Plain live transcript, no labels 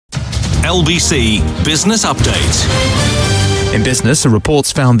LBC Business Update. In business, a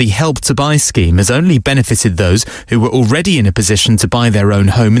report's found the Help to Buy scheme has only benefited those who were already in a position to buy their own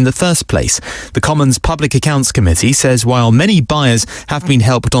home in the first place. The Commons Public Accounts Committee says while many buyers have been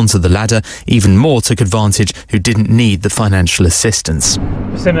helped onto the ladder, even more took advantage who didn't need the financial assistance.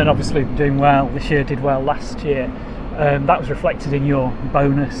 Persimmon obviously doing well this year, did well last year. That was reflected in your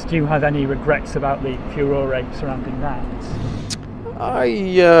bonus. Do you have any regrets about the furore rate surrounding that?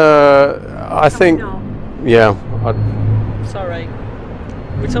 I think, yeah. Sorry.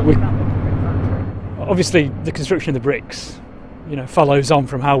 We're talking about the brick factory. Obviously, the construction of the bricks, follows on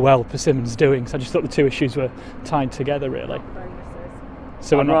from how well Persimmon's doing. So I just thought the two issues were tied together, really.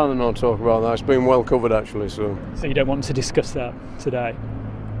 So I'd rather not talk about that. It's been well covered, actually. So you don't want to discuss that today?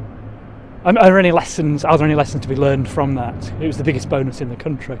 Are there any lessons to be learned from that? It was the biggest bonus in the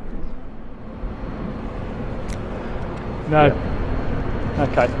country. No. Yeah.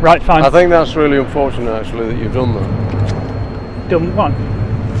 Okay. Right. Fine. I think that's really unfortunate, actually, that you've done that. Done what?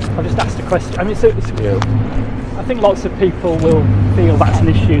 I've just asked a question. I mean, yeah. I think lots of people will feel that's an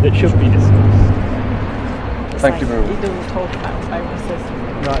issue that should be discussed. Thank you very much. He doesn't talk about bonuses.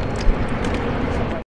 Right.